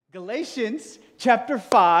Galatians chapter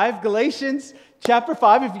 5. Galatians chapter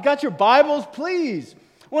 5. If you got your Bibles, please.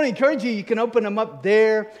 I want to encourage you. You can open them up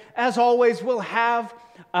there. As always, we'll have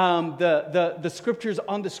the scriptures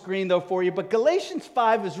on the screen, though, for you. But Galatians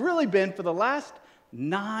 5 has really been for the last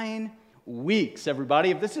 9 weeks,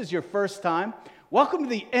 everybody. If this is your first time, welcome to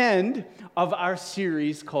the end of our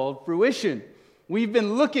series called Fruition. We've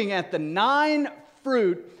been looking at the 9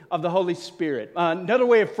 fruit of the Holy Spirit. Another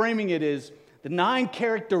way of framing it is the 9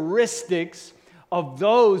 characteristics of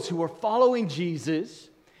those who are following Jesus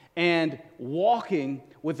and walking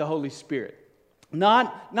with the Holy Spirit.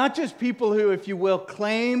 Not just people who, if you will,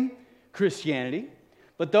 claim Christianity,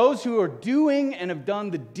 but those who are doing and have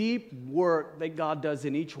done the deep work that God does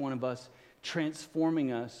in each one of us,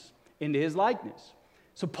 transforming us into His likeness.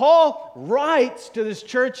 So Paul writes to this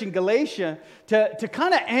church in Galatia to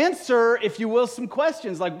kind of answer, if you will, some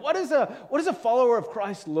questions like what does a follower of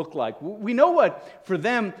Christ look like? We know what, for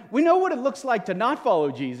them, we know what it looks like to not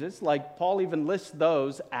follow Jesus. Like Paul even lists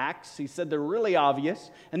those, Acts. He said they're really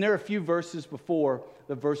obvious. And there are a few verses before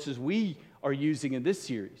the verses we are using in this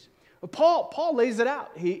series. But Paul lays it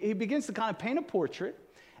out. He begins to kind of paint a portrait.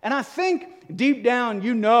 And I think deep down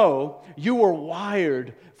you know you were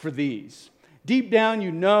wired for these. Deep down,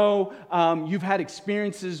 you know you've had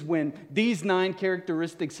experiences when these 9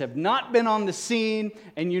 characteristics have not been on the scene,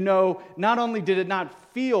 and you know not only did it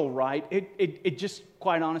not feel right, it just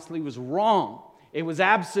quite honestly was wrong. It was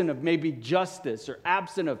absent of maybe justice, or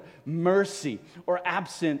absent of mercy, or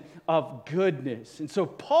absent of goodness. And so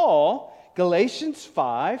Paul, Galatians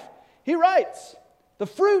 5, he writes, the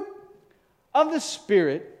fruit of the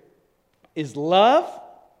Spirit is love,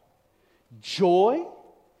 joy,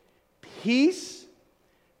 peace,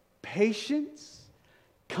 patience,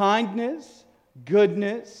 kindness,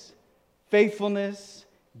 goodness, faithfulness,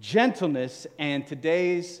 gentleness, and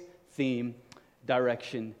today's theme,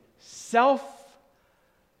 direction,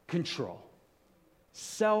 self-control.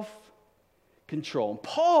 Self-control. And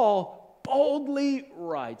Paul boldly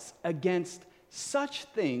writes, against such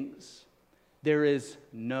things there is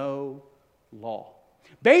no law.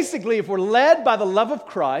 Basically, if we're led by the love of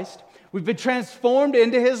Christ, we've been transformed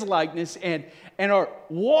into His likeness and are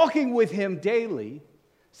walking with Him daily.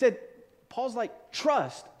 Paul's like,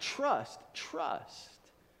 trust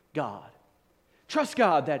God. Trust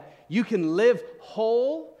God that you can live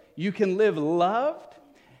whole, you can live loved,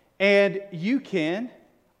 and you can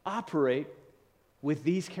operate with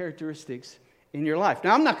these characteristics in your life.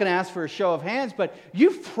 Now, I'm not going to ask for a show of hands, but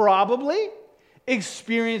you've probably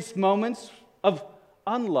experienced moments of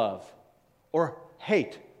unlove or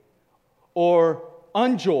hate, or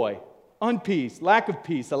unjoy, unpeace, lack of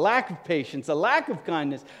peace, a lack of patience, a lack of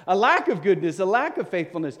kindness, a lack of goodness, a lack of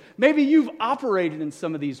faithfulness. Maybe you've operated in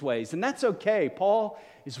some of these ways, and that's okay. Paul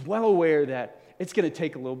is well aware that it's going to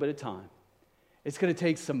take a little bit of time. It's going to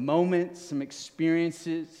take some moments, some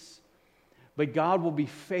experiences, but God will be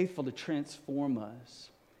faithful to transform us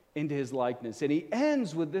into His likeness. And he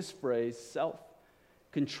ends with this phrase,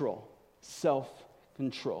 self-control.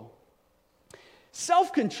 Self-control.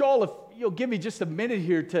 Self-control, if you'll give me just a minute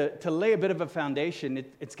here to lay a bit of a foundation,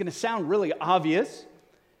 it's going to sound really obvious,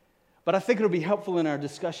 but I think it'll be helpful in our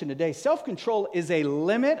discussion today. Self-control is a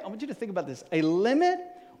limit, I want you to think about this, a limit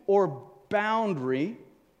or boundary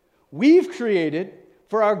we've created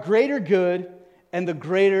for our greater good and the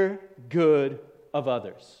greater good of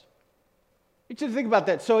others. I want you to think about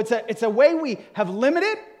that. So it's a way we have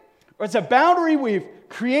limited, or it's a boundary we've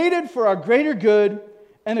created for our greater good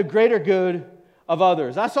and the greater good of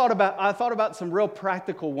others. I thought about some real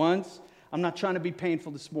practical ones. I'm not trying to be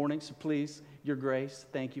painful this morning, so please, your grace,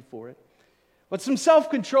 thank you for it. But some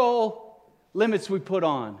self-control limits we put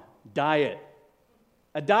on. Diet.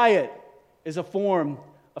 A diet is a form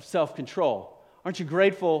of self-control. Aren't you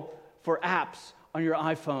grateful for apps on your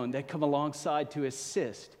iPhone that come alongside to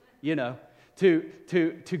assist,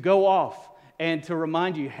 to go off and to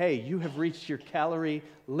remind you, hey, you have reached your calorie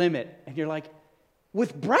limit. And you're like,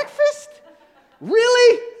 with breakfast?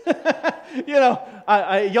 Really?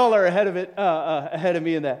 Y'all are ahead of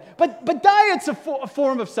me in that. But diet's a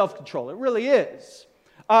form of self-control. It really is.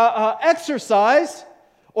 Exercise,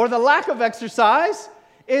 or the lack of exercise,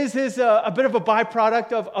 is a bit of a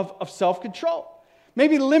byproduct of self-control.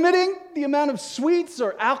 Maybe limiting the amount of sweets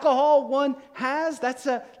or alcohol one has. That's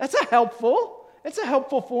a helpful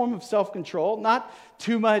form of self-control. Not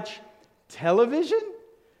too much television,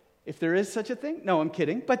 if there is such a thing. No, I'm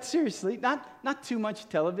kidding. But seriously, not too much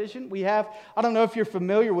television. I don't know if you're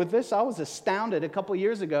familiar with this. I was astounded a couple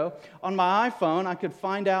years ago. On my iPhone, I could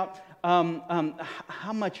find out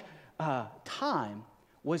how much time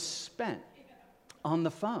was spent on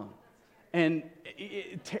the phone. And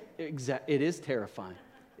it is terrifying.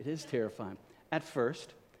 It is terrifying at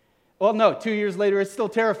first. Well, no, 2 years later, it's still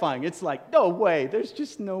terrifying. It's like, no way. There's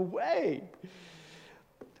just no way.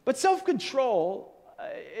 But self-control,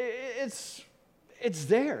 it's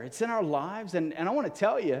there. It's in our lives. And I want to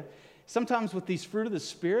tell you, sometimes with these fruit of the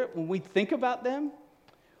Spirit, when we think about them,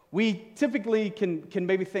 we typically can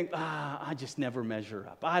maybe think, I just never measure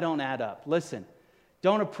up. I don't add up. Listen,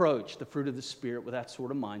 don't approach the fruit of the Spirit with that sort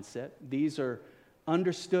of mindset. These are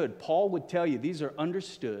understood. Paul would tell you, these are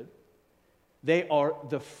understood. They are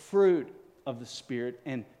the fruit of the Spirit,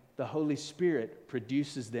 and the Holy Spirit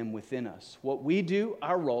produces them within us. What we do,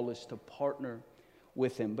 our role is to partner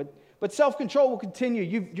with Him. But self-control will continue.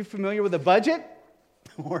 You're familiar with a budget?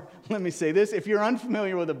 Or let me say this, if you're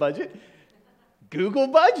unfamiliar with a budget, Google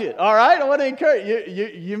budget, all right? I want to encourage you.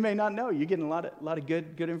 You may not know. You're getting a lot of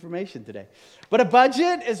good information today. But a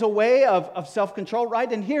budget is a way of self-control,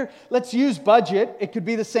 right? And here, let's use budget. It could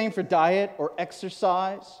be the same for diet or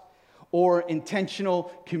exercise or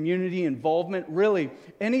intentional community involvement. Really,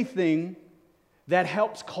 anything that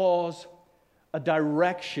helps cause a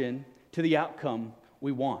direction to the outcome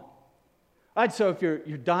we want. All right, so if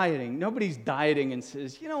you're dieting, nobody's dieting and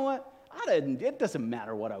says, you know what? It doesn't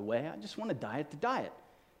matter what I weigh. I just want to diet to diet.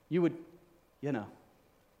 You would,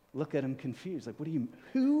 look at them confused. Like,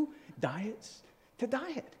 who diets to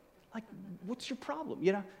diet? Like, what's your problem?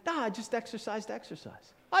 I just exercise to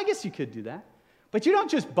exercise. I guess you could do that. But you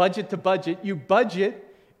don't just budget to budget. You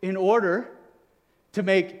budget in order to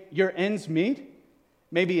make your ends meet,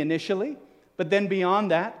 maybe initially, but then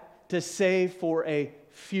beyond that, to save for a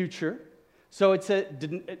future. So it's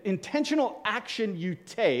an intentional action you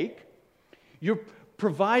take. You're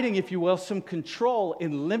providing, if you will, some control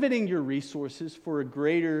in limiting your resources for a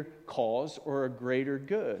greater cause or a greater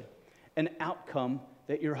good, an outcome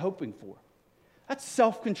that you're hoping for. That's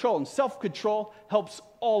self-control, and self-control helps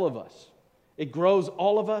all of us. It grows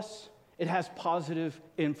all of us. It has positive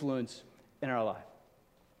influence in our life.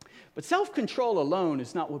 But self-control alone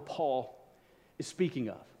is not what Paul is speaking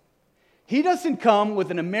of. He doesn't come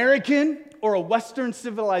with an American or a Western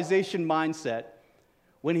civilization mindset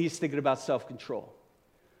when he's thinking about self-control.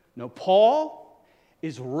 No, Paul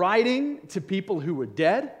is writing to people who were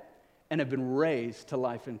dead and have been raised to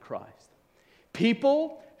life in Christ.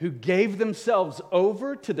 People who gave themselves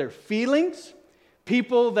over to their feelings,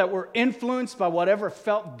 people that were influenced by whatever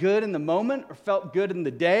felt good in the moment or felt good in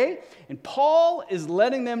the day. And Paul is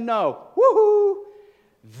letting them know, woohoo,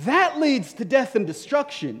 that leads to death and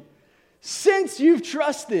destruction. Since you've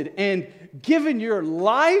trusted and given your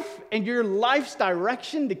life and your life's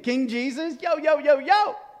direction to King Jesus,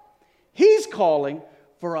 He's calling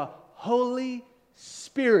for a Holy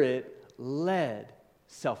Spirit-led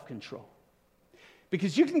self-control.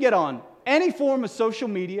 Because you can get on any form of social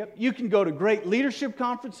media, you can go to great leadership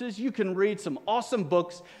conferences, you can read some awesome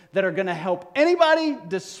books that are going to help anybody,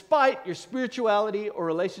 despite your spirituality or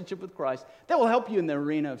relationship with Christ, that will help you in the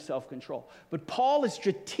arena of self-control. But Paul is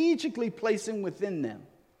strategically placing within them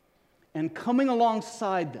and coming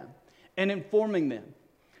alongside them and informing them.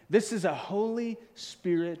 This is a Holy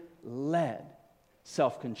Spirit-led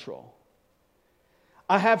self-control.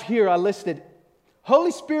 I listed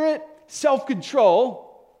Holy Spirit self-control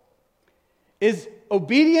is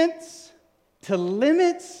obedience to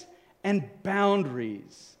limits and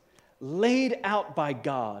boundaries laid out by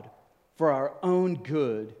God for our own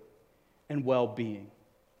good and well-being.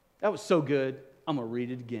 That was so good, I'm going to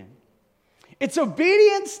read it again. It's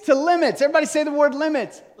obedience to limits. Everybody say the word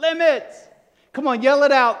limits. Limits. Come on, yell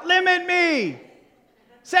it out. Limit me.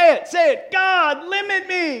 Say it. God, limit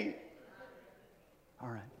me. All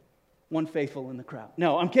right. One faithful in the crowd.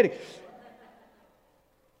 No, I'm kidding.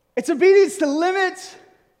 It's obedience to limits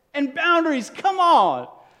and boundaries. Come on.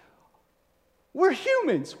 We're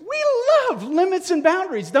humans. We love limits and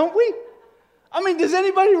boundaries, don't we? I mean, does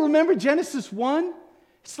anybody remember Genesis 1?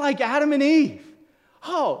 It's like Adam and Eve.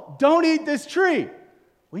 Oh, don't eat this tree.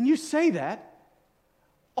 When you say that,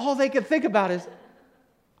 all they can think about is,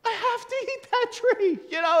 I have to eat that tree.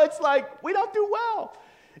 It's like, we don't do well.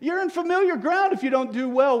 You're in familiar ground if you don't do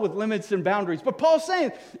well with limits and boundaries. But Paul's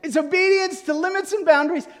saying it's obedience to limits and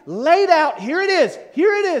boundaries laid out. Here it is,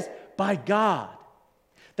 by God.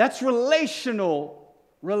 That's relational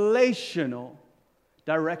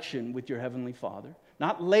direction with your Heavenly Father.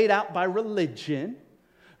 Not laid out by religion,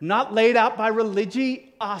 not laid out by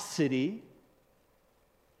religiosity,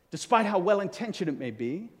 despite how well-intentioned it may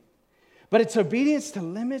be. But it's obedience to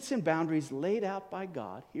limits and boundaries laid out by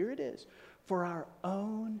God. Here it is. For our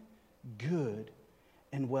own good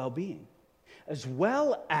and well-being, as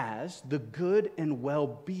well as the good and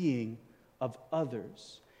well-being of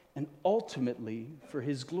others and ultimately for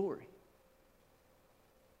his glory.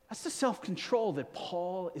 That's the self-control that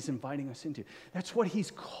Paul is inviting us into. That's what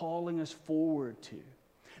he's calling us forward to.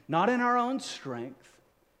 Not in our own strength,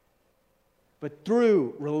 but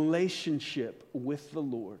through relationship with the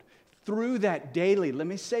Lord. Through that daily, let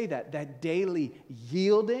me say that daily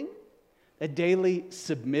yielding, that daily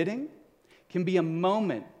submitting can be a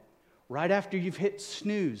moment right after you've hit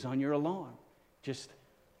snooze on your alarm. Just,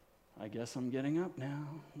 I guess I'm getting up now.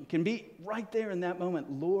 It can be right there in that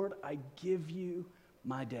moment. Lord, I give you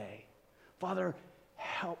my day. Father,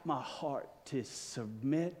 help my heart to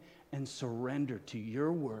submit and surrender to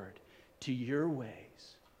your word, to your ways.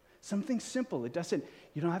 Something simple.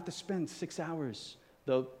 You don't have to spend 6 hours,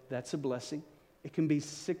 though that's a blessing. It can be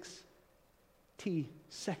 60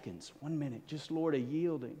 seconds, 1 minute, just Lord, a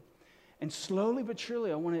yielding. And slowly but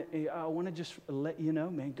surely, I want to just let you know,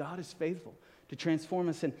 man, God is faithful to transform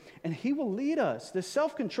us, and he will lead us. This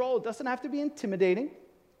self-control doesn't have to be intimidating.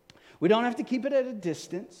 We don't have to keep it at a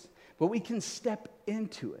distance, but we can step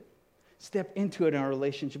into it. Step into it in our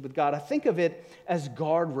relationship with God. I think of it as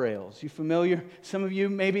guardrails. You familiar? Some of you,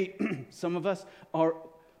 maybe some of us, are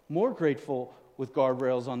more grateful with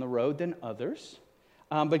guardrails on the road than others.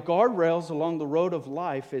 But guardrails along the road of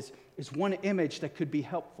life is one image that could be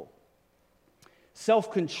helpful.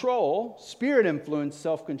 Self-control, Spirit-influenced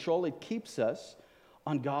self-control, it keeps us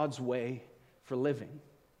on God's way for living.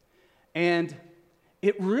 And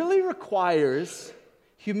it really requires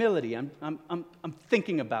humility. I'm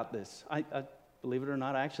thinking about this. I believe it or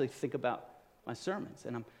not, I actually think about my sermons,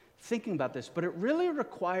 and I'm thinking about this, but it really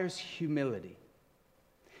requires humility.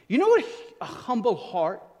 You know what a humble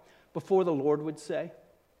heart before the Lord would say?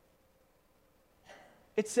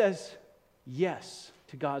 It says yes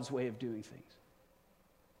to God's way of doing things.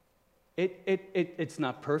 It's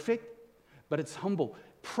not perfect, but it's humble.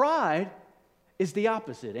 Pride is the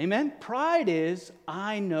opposite. Amen? Pride is,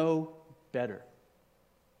 I know better.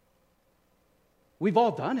 We've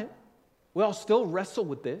all done it. We all still wrestle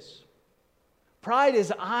with this. Pride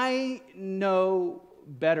is, I know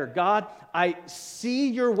better. God, I see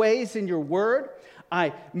your ways in your word.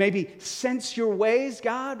 I maybe sense your ways,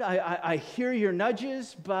 God. I hear your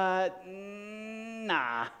nudges, but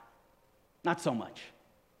nah, not so much.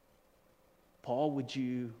 Paul, would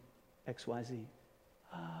you X, Y, Z?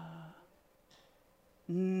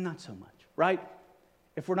 Not so much, right?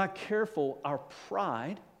 If we're not careful, our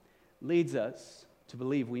pride leads us to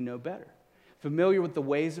believe we know better. Familiar with the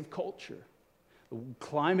ways of culture, the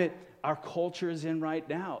climate our culture is in right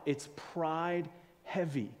now, it's pride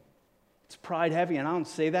heavy. It's pride heavy, and I don't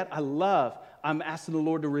say that. I'm asking the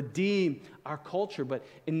Lord to redeem our culture, but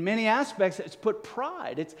in many aspects, it's put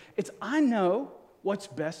pride. It's I know what's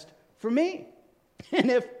best for me.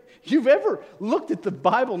 And if you've ever looked at the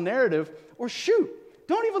Bible narrative, or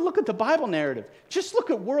don't even look at the Bible narrative. Just look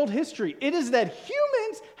at world history. It is that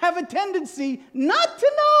humans have a tendency not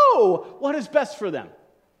to know what is best for them.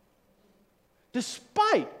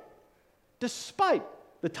 Despite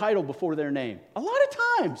the title before their name. A lot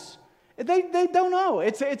of times, they don't know.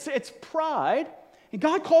 It's pride. And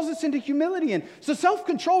God calls us into humility. And so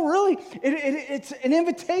self-control, really, it's an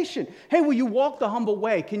invitation. Hey, will you walk the humble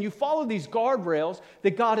way? Can you follow these guardrails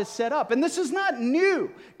that God has set up? And this is not new.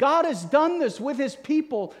 God has done this with his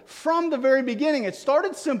people from the very beginning. It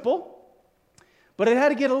started simple, but it had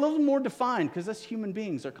to get a little more defined because us human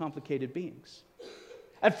beings are complicated beings.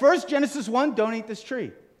 At first, Genesis 1, don't eat this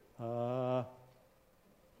tree. You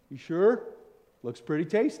sure? Looks pretty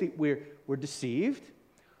tasty. We're deceived.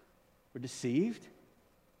 We're deceived.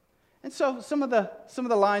 And so some of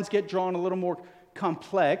the lines get drawn a little more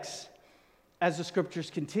complex as the scriptures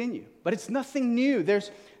continue. But it's nothing new. There's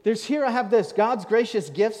here I have this, God's gracious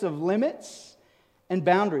gifts of limits and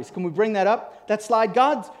boundaries. Can we bring that up? That slide,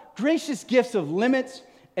 God's gracious gifts of limits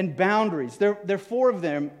and boundaries. There are 4 of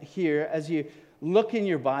them here as you look in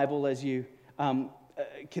your Bible, as you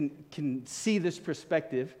can see this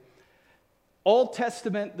perspective. Old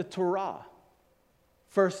Testament, the Torah,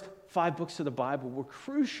 first 5 books of the Bible were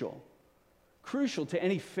crucial to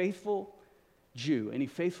any faithful Jew, any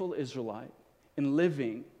faithful Israelite in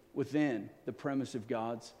living within the premise of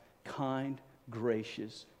God's kind,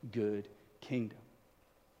 gracious, good kingdom.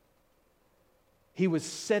 He was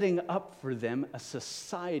setting up for them a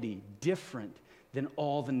society different than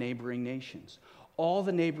all the neighboring nations. All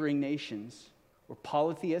the neighboring nations were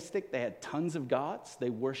polytheistic. They had tons of gods.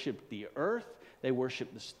 They worshiped the earth. They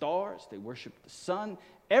worshiped the stars. They worshiped the sun.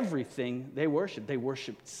 Everything they worshiped. They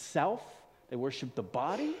worshiped self. They worshiped the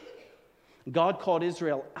body. God called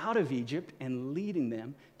Israel out of Egypt and leading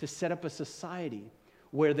them to set up a society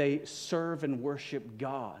where they serve and worship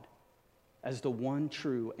God. as the one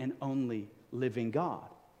true and only living God.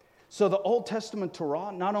 So the Old Testament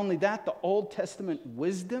Torah, not only that, the Old Testament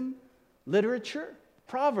wisdom, literature,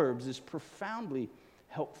 Proverbs is profoundly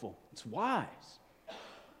helpful. It's wise.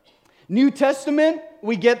 New Testament,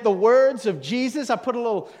 we get the words of Jesus. I put a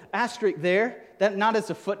little asterisk there, that not as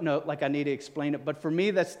a footnote like I need to explain it, but for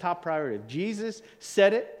me that's top priority. If Jesus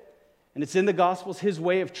said it, and it's in the Gospels, his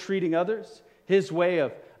way of treating others, his way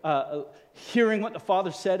of hearing what the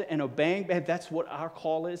Father said and obeying, that's what our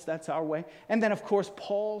call is, that's our way. And then, of course,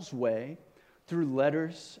 Paul's way through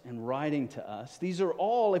letters and writing to us. These are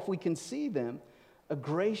all, if we can see them, a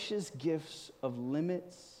gracious gifts of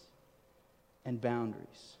limits and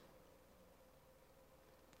boundaries.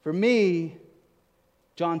 For me,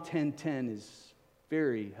 John 10:10 is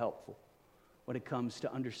very helpful when it comes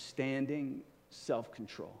to understanding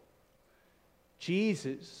self-control.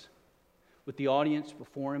 Jesus, with the audience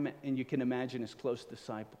before him, and you can imagine his close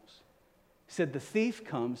disciples, said, the thief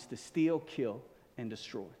comes to steal, kill, and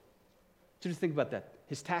destroy. So just think about that.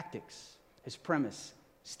 His tactics, his premise,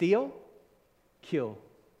 steal, kill,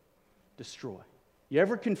 destroy. You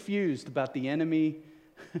ever confused about the enemy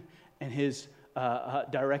and his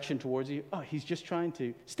direction towards you? Oh, he's just trying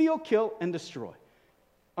to steal, kill, and destroy.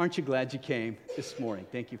 Aren't you glad you came this morning?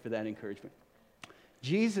 Thank you for that encouragement.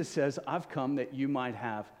 Jesus says, I've come that you might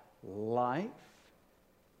have life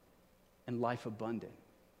and life abundant.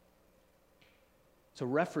 It's a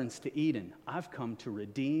reference to Eden. I've come to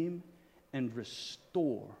redeem and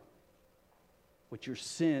restore what your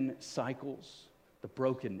sin cycles, the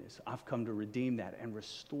brokenness. I've come to redeem that and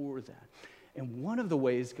restore that. And one of the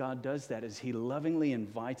ways God does that is he lovingly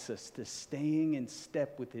invites us to staying in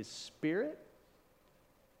step with his Spirit.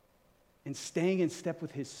 And staying in step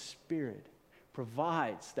with his Spirit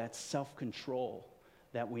provides that self-control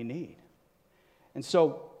that we need. And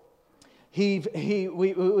so we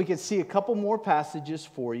can see a couple more passages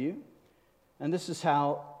for you. And this is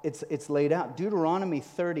how it's laid out. Deuteronomy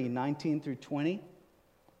 30, 19 through 20.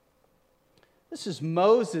 This is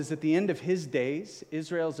Moses at the end of his days.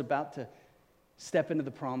 Israel's about to step into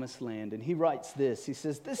the promised land. And he writes this. He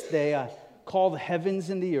says, this day I call the heavens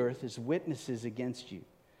and the earth as witnesses against you,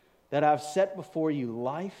 that I've set before you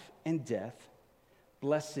life and death,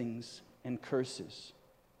 blessings and curses.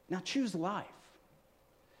 Now choose life,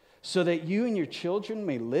 so that you and your children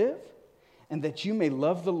may live, and that you may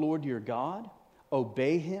love the Lord your God,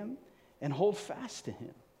 obey him, and hold fast to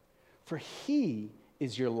him. For he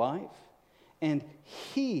is your life, and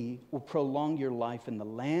he will prolong your life in the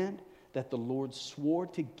land that the Lord swore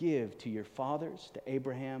to give to your fathers, to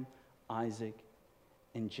Abraham, Isaac,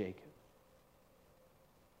 and Jacob.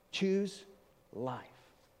 Choose life.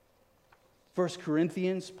 1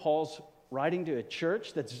 Corinthians, Paul's writing to a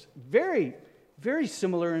church that's very, very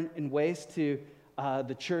similar in ways to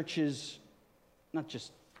the churches, not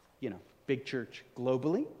just, big church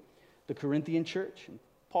globally, the Corinthian church. And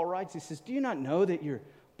Paul writes, he says, do you not know that your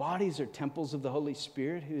bodies are temples of the Holy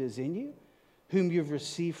Spirit who is in you, whom you've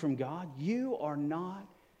received from God? You are not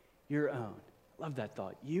your own. Love that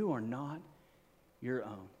thought. You are not your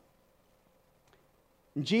own.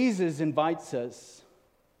 And Jesus invites us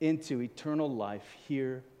into eternal life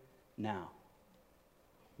here now.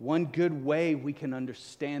 One good way we can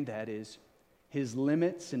understand that is his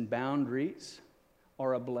limits and boundaries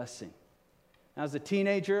are a blessing. Now, as a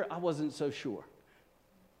teenager, I wasn't so sure,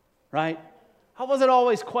 right? I wasn't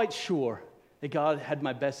always quite sure that God had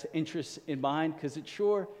my best interests in mind, because it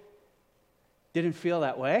sure didn't feel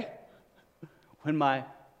that way when my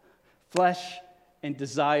flesh and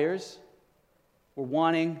desires were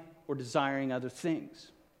wanting or desiring other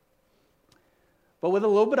things. But with a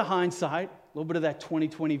little bit of hindsight, a little bit of that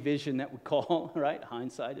 20/20 vision that we call, right?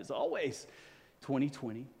 Hindsight is always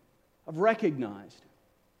 20/20. I've recognized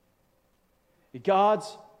that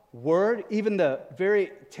God's word, even the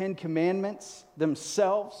very 10 commandments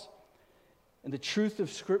themselves, and the truth of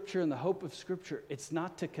Scripture and the hope of Scripture, it's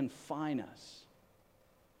not to confine us.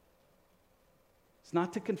 It's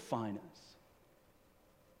not to confine us.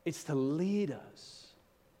 It's to lead us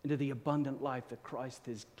into the abundant life that Christ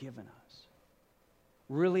has given us.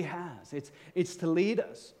 Really has. It's to lead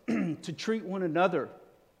us to treat one another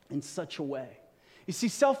in such a way. You see,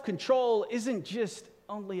 self-control isn't just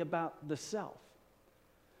only about the self.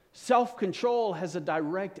 Self-control has a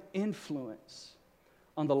direct influence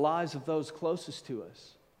on the lives of those closest to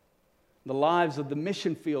us, the lives of the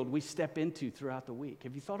mission field we step into throughout the week.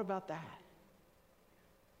 Have you thought about that?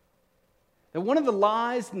 That one of the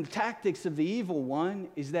lies and the tactics of the evil one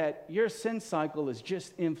is that your sin cycle is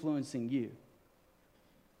just influencing you.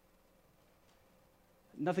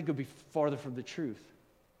 Nothing could be farther from the truth.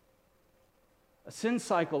 A sin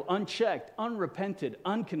cycle, unchecked, unrepented,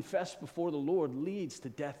 unconfessed before the Lord, leads to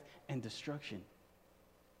death and destruction.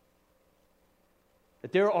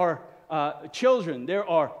 That there are children, there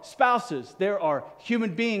are spouses, there are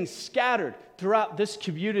human beings scattered throughout this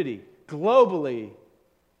community, globally,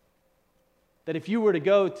 that if you were to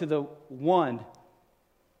go to the one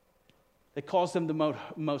that caused them the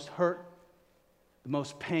most hurt, the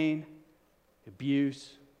most pain,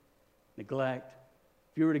 abuse, neglect,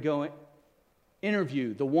 if you were to go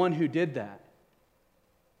interview the one who did that,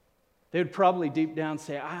 they would probably deep down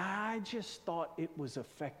say, I just thought it was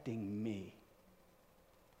affecting me.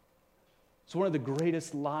 It's one of the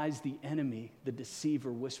greatest lies the enemy, the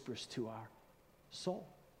deceiver, whispers to our soul.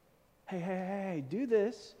 Hey, do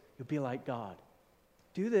this, you'll be like God.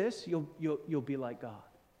 Do this, you'll be like God.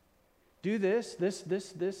 Do this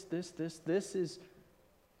is,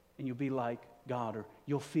 and you'll be like God, or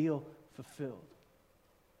you'll feel fulfilled.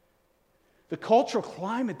 The cultural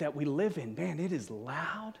climate that we live in, man, it is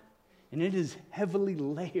loud, and it is heavily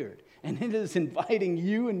layered, and it is inviting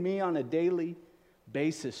you and me on a daily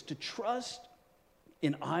basis to trust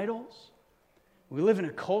in idols. We live in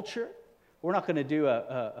a culture. We're not going to do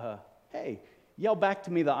hey, yell back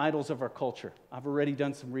to me the idols of our culture. I've already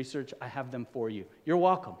done some research. I have them for you. You're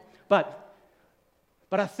welcome. But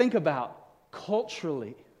I think about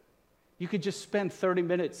culturally, you could just spend 30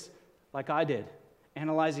 minutes like I did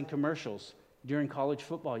analyzing commercials during college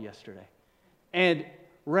football yesterday and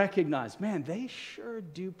recognize, man, they sure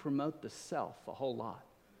do promote the self a whole lot.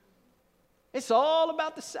 It's all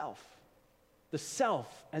about the self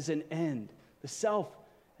as an end, the self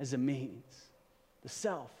as a means, the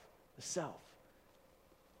self.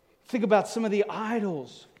 Think about some of the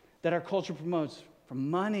idols that our culture promotes, from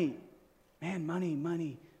money. Man,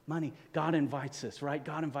 money. God invites us, right?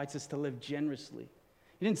 God invites us to live generously.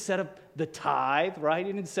 He didn't set up the tithe, right?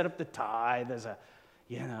 He didn't set up the tithe as a,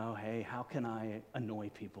 hey, how can I annoy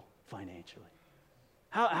people financially?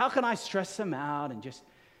 How can I stress them out and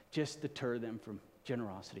just deter them from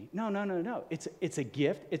generosity? No. It's a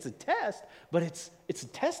gift. It's a test, but it's a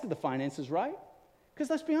test of the finances, right? Because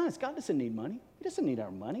let's be honest, God doesn't need money. He doesn't need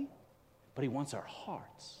our money, but He wants our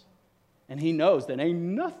hearts. And He knows that ain't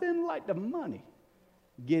nothing like the money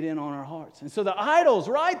get in on our hearts. And so the idols,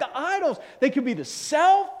 right? The idols, they could be the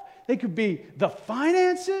self, they could be the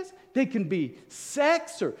finances, they can be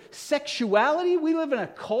sex or sexuality. We live in a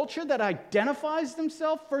culture that identifies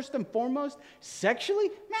themselves first and foremost sexually.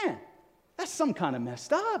 Man, that's some kind of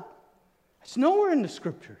messed up. It's nowhere in the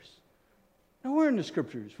Scriptures. Nowhere in the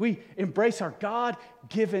Scriptures. We embrace our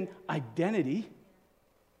God-given identity.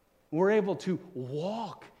 We're able to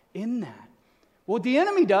walk in that. What the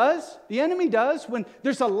enemy does when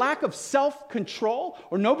there's a lack of self-control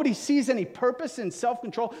or nobody sees any purpose in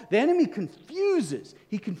self-control, the enemy confuses.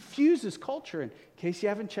 He confuses culture. And in case you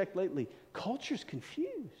haven't checked lately, culture's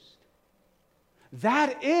confused.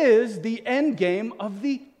 That is the end game of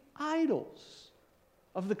the idols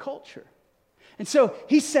of the culture. And so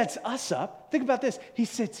he sets us up. Think about this. He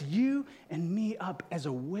sets you and me up as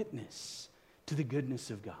a witness to the goodness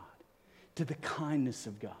of God, to the kindness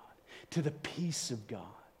of God, to the peace of God,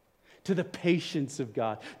 to the patience of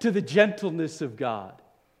God, to the gentleness of God.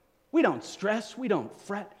 We don't stress, we don't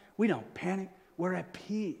fret, we don't panic. We're at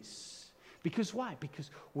peace. Because why? Because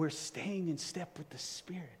we're staying in step with the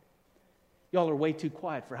Spirit. Y'all are way too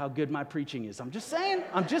quiet for how good my preaching is. I'm just saying.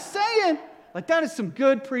 Like, that is some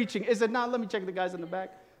good preaching. Is it not? Let me check the guys in the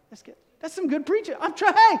back. That's some good preaching. I'm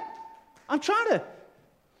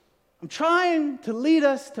trying to lead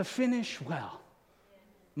us to finish well.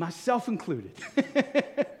 Myself included.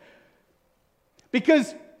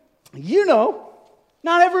 Because,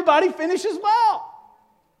 not everybody finishes well.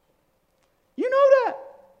 You know that.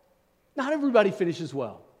 Not everybody finishes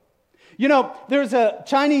well. There's a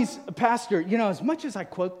Chinese pastor, as much as I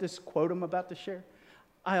quote I'm about to share,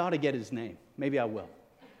 I ought to get his name. Maybe I will.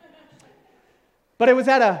 But it was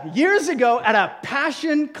years ago at a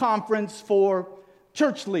passion conference for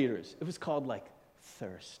church leaders. It was called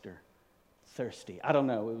Thirsty. I don't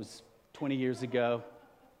know. It was 20 years ago.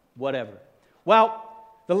 Whatever. Well,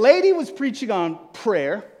 the lady was preaching on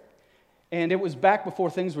prayer, and it was back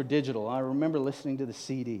before things were digital. I remember listening to the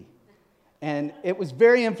CD. And it was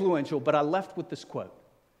very influential, but I left with this quote.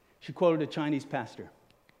 She quoted a Chinese pastor.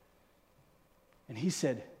 And he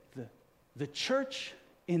said, the church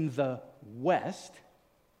in the West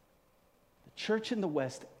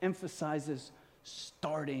emphasizes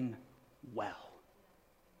starting well.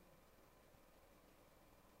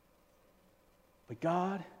 But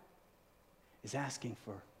God is asking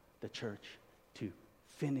for the church to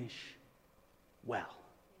finish well.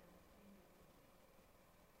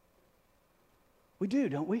 We do,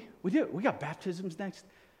 don't we? We do. We got baptisms next.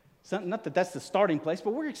 Not that that's the starting place,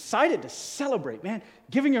 but we're excited to celebrate, man.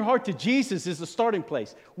 Giving your heart to Jesus is the starting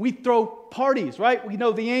place. We throw parties, right? We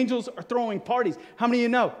know the angels are throwing parties. How many of you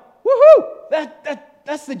know? Woohoo!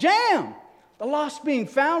 That's the jam. The lost being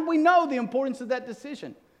found, we know the importance of that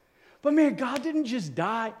decision. But man, God didn't just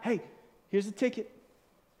die. Hey, here's a ticket.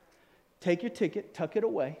 Take your ticket, tuck it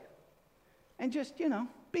away, and just,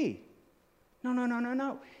 be.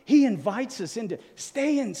 No. He invites us into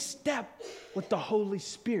stay in step with the Holy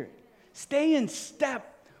Spirit. Stay in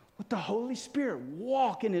step with the Holy Spirit.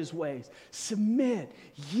 Walk in His ways. Submit.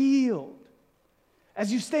 Yield.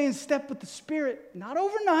 As you stay in step with the Spirit, not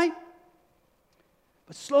overnight,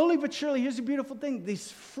 but slowly but surely, here's the beautiful thing.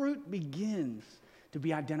 This fruit begins to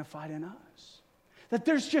be identified in us. That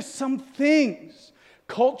there's just some things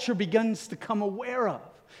culture begins to come aware of.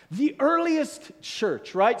 The earliest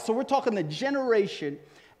church, right? So we're talking the generation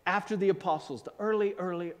after the apostles, the early,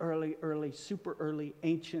 super early,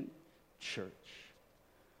 ancient church.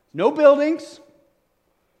 No buildings.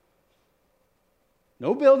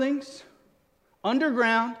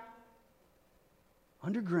 Underground,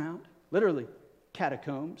 literally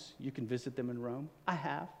catacombs. You can visit them in Rome. I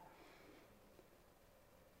have.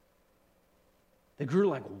 They grew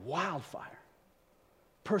like wildfire,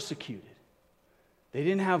 persecuted. They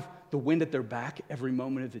didn't have the wind at their back every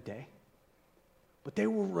moment of the day, but they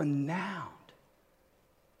were renowned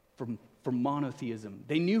for monotheism.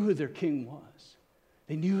 They knew who their king was.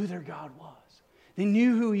 They knew who their God was. They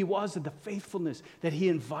knew who He was and the faithfulness that He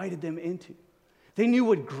invited them into. They knew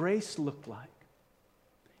what grace looked like.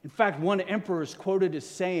 In fact, one emperor is quoted as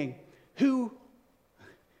saying, who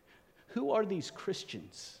are these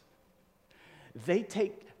Christians? They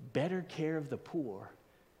take better care of the poor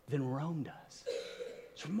than Rome does.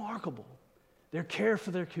 It's remarkable. Their care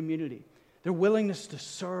for their community, their willingness to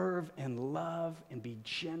serve and love and be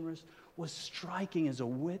generous was striking as a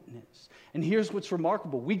witness. And here's what's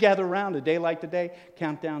remarkable. We gather around a day like today,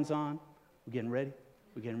 countdown's on, we're getting ready.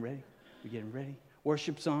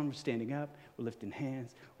 Worship's on, we're standing up, we're lifting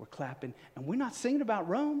hands, we're clapping, and we're not singing about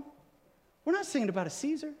Rome. We're not singing about a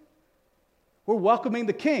Caesar. We're welcoming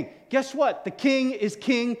the King. Guess what? The King is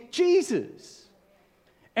King Jesus.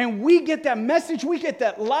 And we get that message, we get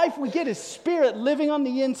that life, we get His Spirit living on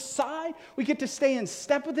the inside. We get to stay in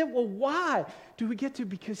step with it. Well, why do we get to?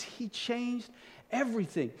 Because He changed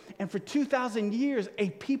everything. And for 2,000 years,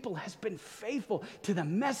 a people has been faithful to the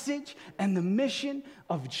message and the mission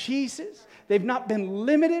of Jesus. They've not been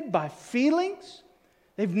limited by feelings.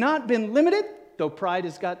 They've not been limited, though pride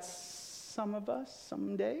has got some of us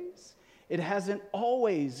some days. It hasn't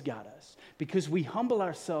always got us because we humble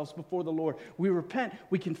ourselves before the Lord. We repent,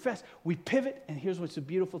 we confess, we pivot, and here's what's the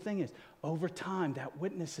beautiful thing is, over time, that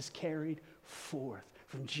witness is carried forth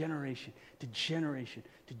from generation to generation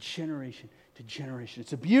to generation to generation.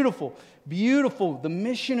 It's a beautiful, the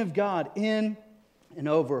mission of God in and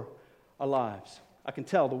over our lives. I can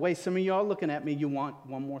tell the way some of y'all are looking at me, you want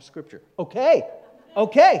one more scripture. Okay.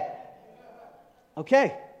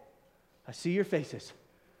 I see your faces.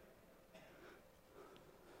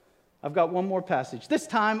 I've got one more passage. This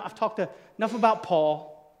time, I've talked enough about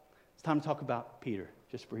Paul. It's time to talk about Peter,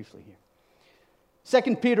 just briefly here.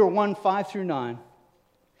 2 Peter 1, 5 through 9.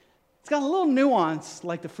 It's got a little nuance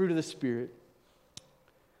like the fruit of the Spirit.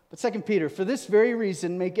 But 2 Peter, for this very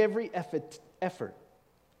reason, make every effort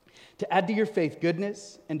to add to your faith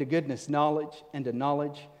goodness, and to goodness knowledge, and to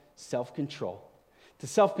knowledge self-control. To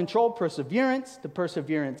self-control, perseverance, to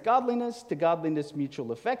perseverance, godliness, to godliness,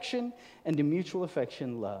 mutual affection, and to mutual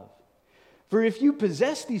affection, love. For if you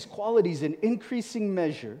possess these qualities in increasing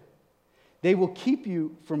measure, they will keep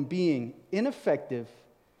you from being ineffective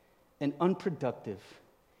and unproductive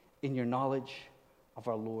in your knowledge of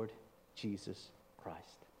our Lord Jesus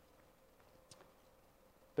Christ.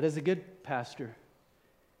 But as a good pastor,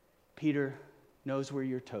 Peter knows where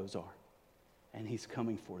your toes are, and he's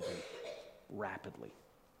coming for them rapidly.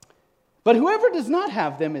 But whoever does not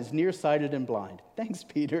have them is nearsighted and blind. Thanks,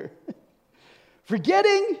 Peter.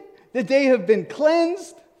 Forgetting that they have been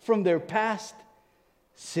cleansed from their past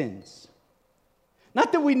sins.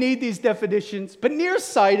 Not that we need these definitions, but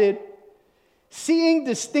nearsighted, seeing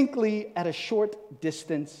distinctly at a short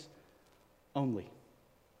distance only.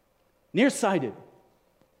 Nearsighted.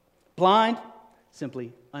 Blind,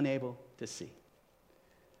 simply unable to see.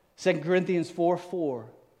 2 Corinthians 4:4.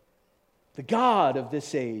 The God of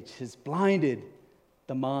this age has blinded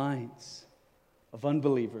the minds of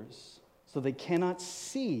unbelievers so they cannot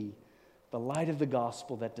see the light of the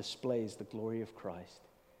gospel that displays the glory of Christ,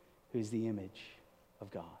 who is the image of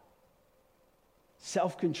God.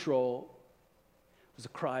 Self-control was a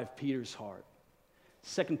cry of Peter's heart.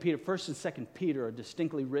 First and Second Peter are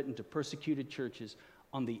distinctly written to persecuted churches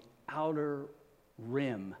on the outer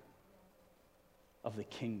rim of the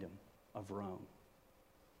kingdom of Rome.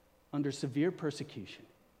 Under severe persecution,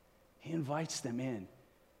 he invites them in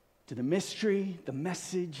to the mystery, the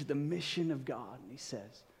message, the mission of God. And he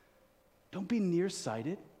says, don't be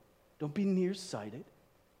nearsighted. Don't be nearsighted.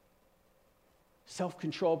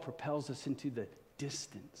 Self-control propels us into the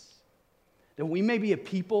distance. That we may be a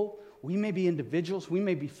people, we may be individuals, we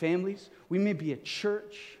may be families, we may be a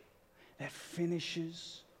church that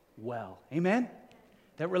finishes well. Amen?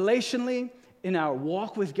 That relationally, in our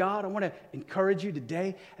walk with God, I want to encourage you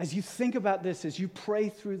today, as you think about this, as you pray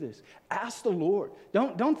through this, ask the Lord.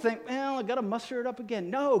 Don't think, well, I got to muster it up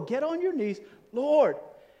again. No, get on your knees. Lord,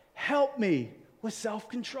 help me with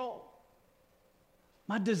self-control.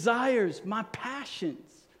 My desires, my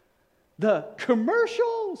passions, the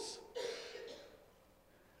commercials,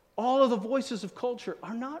 all of the voices of culture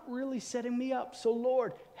are not really setting me up. So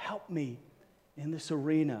Lord, help me in this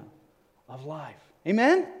arena of life.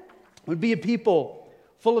 Amen? Would be a people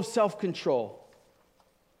full of self-control,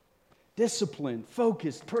 disciplined,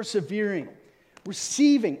 focused, persevering,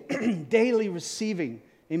 receiving, daily receiving,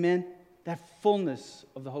 amen, that fullness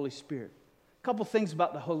of the Holy Spirit. A couple things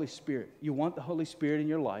about the Holy Spirit. You want the Holy Spirit in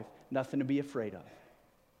your life, nothing to be afraid of.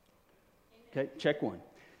 Okay, check one.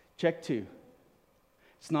 Check two.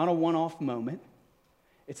 It's not a one-off moment.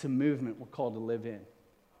 It's a movement we're called to live in.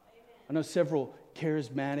 I know several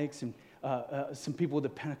charismatics and some people with a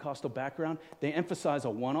Pentecostal background, they emphasize a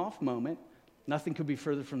one-off moment. Nothing could be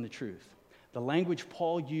further from the truth. The language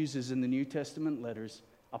Paul uses in the New Testament letters,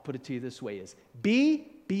 I'll put it to you this way, is be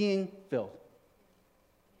being filled.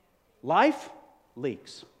 Life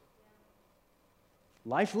leaks.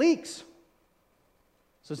 Life leaks.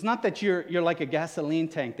 So it's not that you're like a gasoline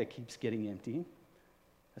tank that keeps getting empty.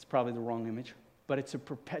 That's probably the wrong image. But it's a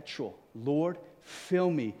perpetual, Lord,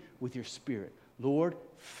 fill me with your Spirit. Lord,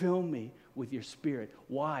 fill me with your Spirit.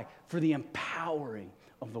 Why? For the empowering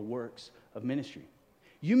of the works of ministry.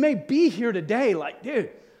 You may be here today like, dude,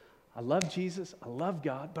 I love Jesus, I love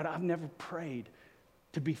God, but I've never prayed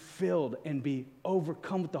to be filled and be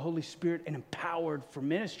overcome with the Holy Spirit and empowered for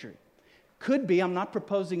ministry. Could be, I'm not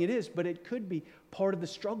proposing it is, but it could be part of the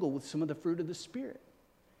struggle with some of the fruit of the Spirit.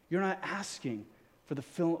 You're not asking for the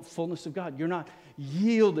fullness of God. You're not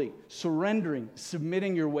yielding, surrendering,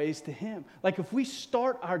 submitting your ways to Him. Like if we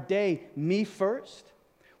start our day me first,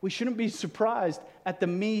 we shouldn't be surprised at the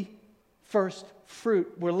me first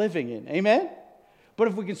fruit we're living in. Amen? But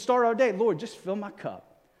if we can start our day, Lord, just fill my cup.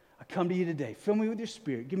 I come to you today. Fill me with your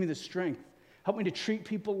Spirit. Give me the strength. Help me to treat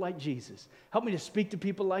people like Jesus. Help me to speak to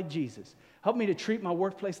people like Jesus. Help me to treat my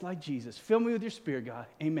workplace like Jesus. Fill me with your Spirit, God.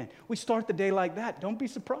 Amen. We start the day like that. Don't be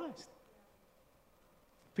surprised.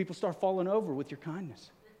 People start falling over with your kindness.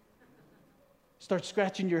 Start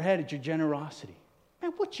scratching your head at your generosity.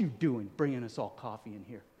 Man, what you doing bringing us all coffee in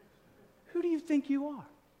here? Who do you think you are?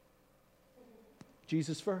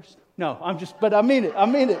 Jesus first. No, but I mean it.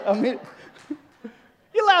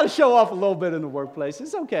 You're allowed to show off a little bit in the workplace.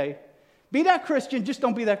 It's okay. Be that Christian, just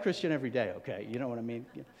don't be that Christian every day, okay? You know what I mean?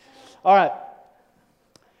 Yeah. All right.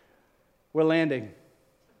 We're landing.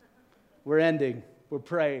 We're ending. We're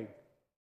praying.